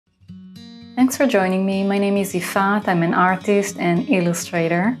Thanks for joining me. My name is Ifat. I'm an artist and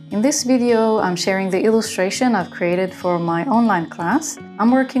illustrator. In this video, I'm sharing the illustration I've created for my online class.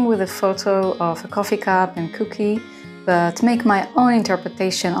 I'm working with a photo of a coffee cup and cookie, but to make my own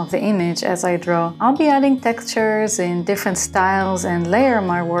interpretation of the image as I draw. I'll be adding textures in different styles and layer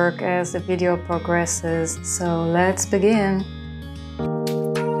my work as the video progresses. So let's begin.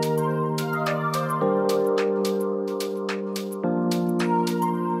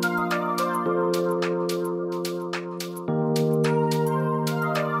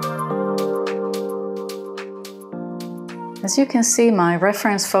 As you can see, my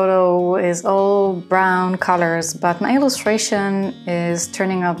reference photo is all brown colors, but my illustration is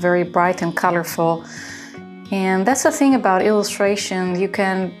turning out very bright and colorful. And that's the thing about illustration, you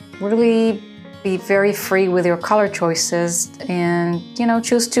can really be very free with your color choices and,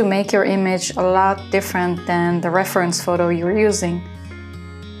 choose to make your image a lot different than the reference photo you're using.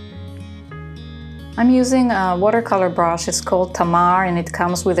 I'm using a watercolor brush, it's called Tamar and it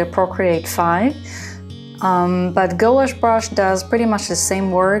comes with a Procreate 5. But gouache brush does pretty much the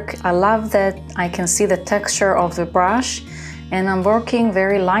same work. I love that I can see the texture of the brush and I'm working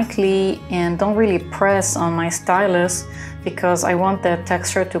very lightly and don't really press on my stylus because I want the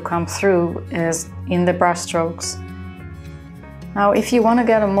texture to come through as in the brush strokes. Now, if you want to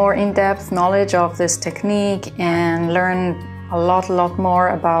get a more in-depth knowledge of this technique and learn a lot more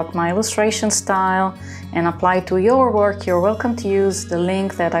about my illustration style and apply it to your work, you're welcome to use the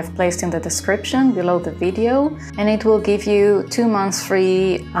link that I've placed in the description below the video, and it will give you 2 months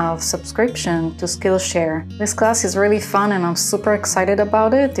free of subscription to Skillshare. This class is really fun and I'm super excited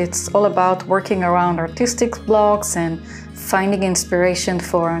about it. It's all about working around artistic blocks and finding inspiration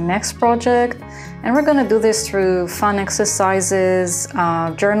for our next project. And we're gonna do this through fun exercises,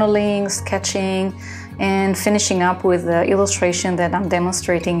 journaling, sketching, and finishing up with the illustration that I'm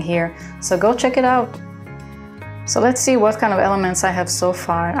demonstrating here. So go check it out. So let's see what kind of elements I have so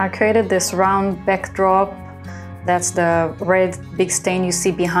far. I created this round backdrop. That's the red big stain you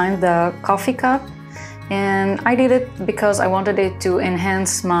see behind the coffee cup. And I did it because I wanted it to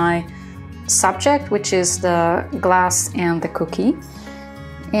enhance my subject, which is the glass and the cookie.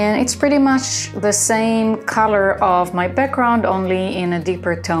 And it's pretty much the same color of my background, only in a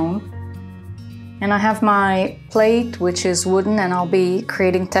deeper tone. And I have my plate, which is wooden, and I'll be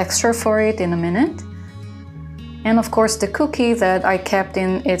creating texture for it in a minute. And of course the cookie that I kept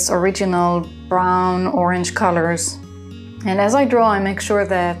in its original brown orange colors. And as I draw, I make sure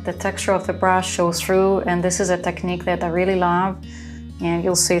that the texture of the brush shows through, and this is a technique that I really love, and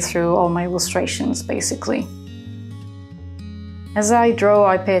you'll see through all my illustrations basically. As I draw,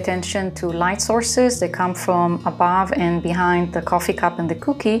 I pay attention to light sources. They come from above and behind the coffee cup and the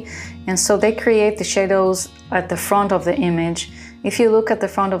cookie, and so they create the shadows at the front of the image. If you look at the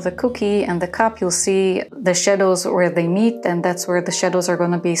front of the cookie and the cup, you'll see the shadows where they meet, and that's where the shadows are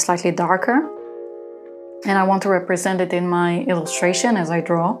going to be slightly darker. And I want to represent it in my illustration as I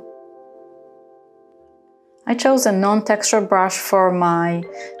draw. I chose a non-texture brush for my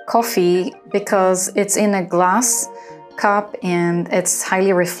coffee because it's in a glass cup and it's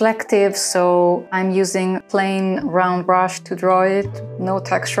highly reflective, so I'm using plain round brush to draw it, no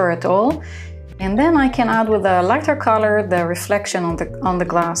texture at all. And then I can add with a lighter color the reflection on the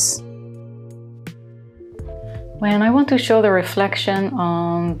glass. When I want to show the reflection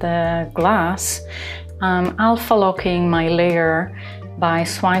on the glass, I'm alpha locking my layer by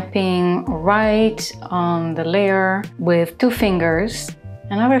swiping right on the layer with 2 fingers.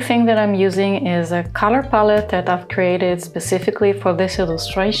 Another thing that I'm using is a color palette that I've created specifically for this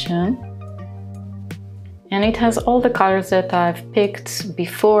illustration. And it has all the colors that I've picked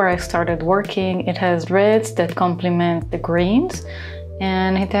before I started working. It has reds that complement the greens,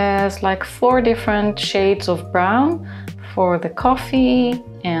 and it has like 4 different shades of brown for the coffee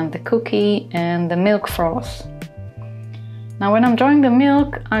and the cookie and the milk froth. Now when I'm drawing the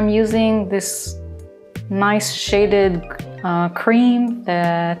milk, I'm using this nice shaded cream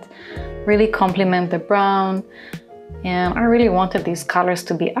that really complement the brown, and I really wanted these colors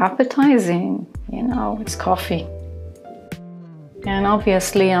to be appetizing. It's coffee. And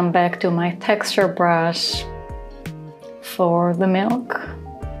obviously I'm back to my texture brush for the milk.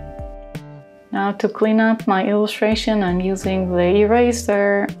 Now to clean up my illustration, I'm using the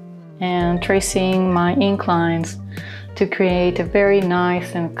eraser and tracing my ink lines to create a very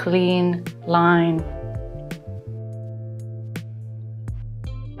nice and clean line.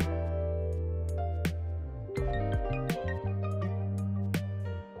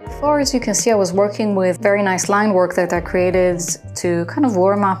 Before, as you can see, I was working with very nice line work that I created to kind of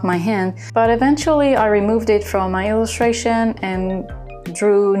warm up my hand, but eventually I removed it from my illustration and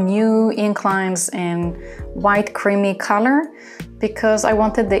drew new ink lines in white creamy color because I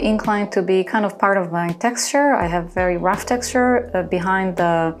wanted the ink line to be kind of part of my texture. I have very rough texture behind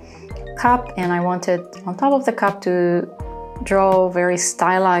the cup, and I wanted on top of the cup to draw very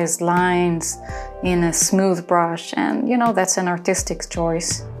stylized lines in a smooth brush, and you know, that's an artistic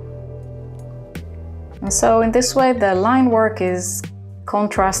choice. And so in this way the line work is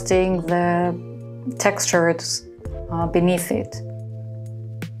contrasting the textures beneath it.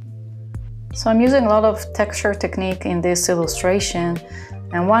 So I'm using a lot of texture technique in this illustration,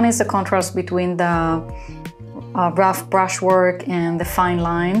 and one is the contrast between the rough brushwork and the fine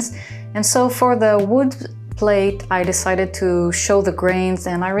lines. And so for the wood plate I decided to show the grains,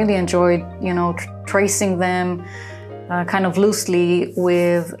 and I really enjoyed, you know, tracing them kind of loosely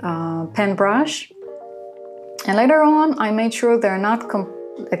with pen brush. And later on I made sure they're not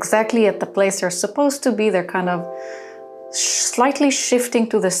exactly at the place they're supposed to be. They're kind of slightly shifting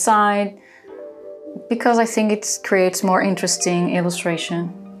to the side because I think it creates more interesting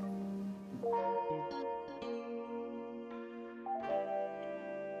illustration.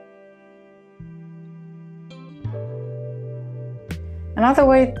 Another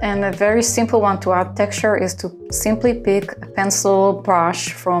way, and a very simple one, to add texture is to simply pick a pencil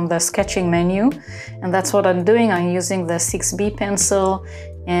brush from the sketching menu. And that's what I'm doing. I'm using the 6B pencil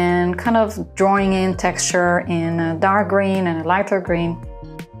and kind of drawing in texture in a dark green and a lighter green.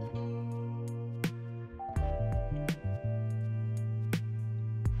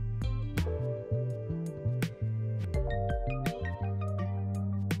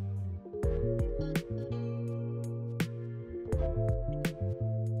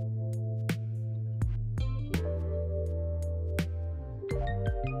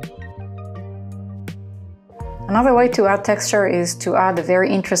 Another way to add texture is to add a very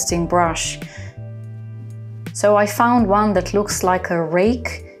interesting brush. So I found one that looks like a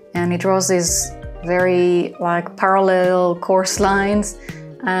rake, and it draws these very like parallel coarse lines,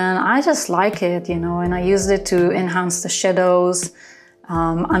 and I just like it, you know, and I used it to enhance the shadows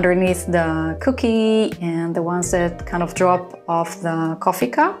underneath the cookie and the ones that kind of drop off the coffee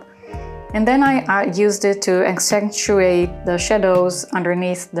cup. And then I used it to accentuate the shadows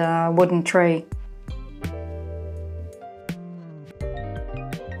underneath the wooden tray.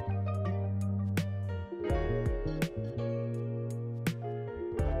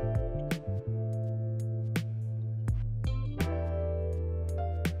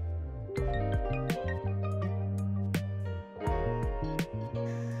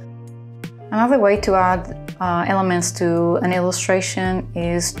 Another way to add elements to an illustration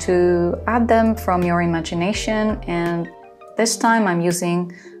is to add them from your imagination, and this time I'm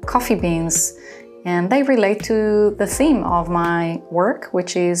using coffee beans, and they relate to the theme of my work,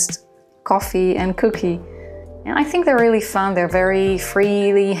 which is coffee and cookie. And I think they're really fun. They're very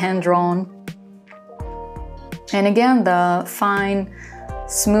freely hand-drawn. And again, the fine,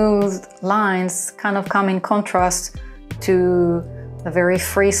 smooth lines kind of come in contrast to a very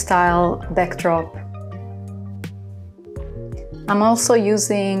freestyle backdrop. I'm also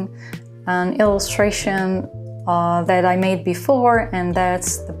using an illustration that I made before, and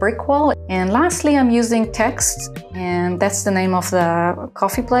that's the brick wall. And lastly, I'm using text, and that's the name of the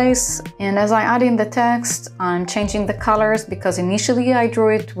coffee place. And as I add in the text, I'm changing the colors because initially I drew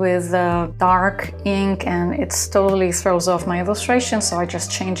it with dark ink and it totally throws off my illustration. So I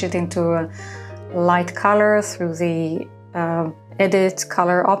just changed it into a light color through the edit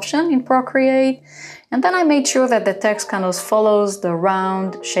color option in Procreate. And then I made sure that the text kind of follows the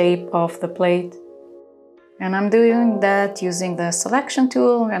round shape of the plate. And I'm doing that using the selection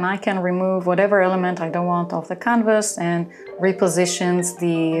tool, and I can remove whatever element I don't want off the canvas and repositions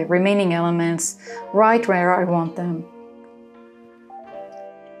the remaining elements right where I want them.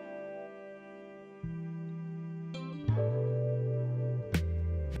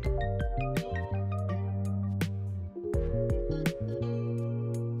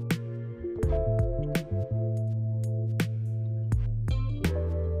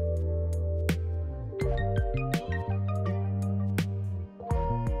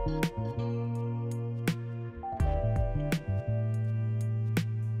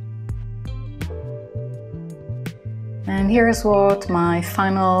 And here's what my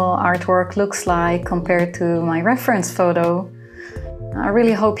final artwork looks like compared to my reference photo. I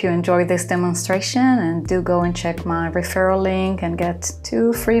really hope you enjoyed this demonstration, and do go and check my referral link and get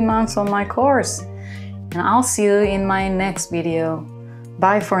 2 free months on my course. And I'll see you in my next video.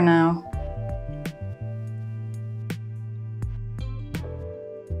 Bye for now.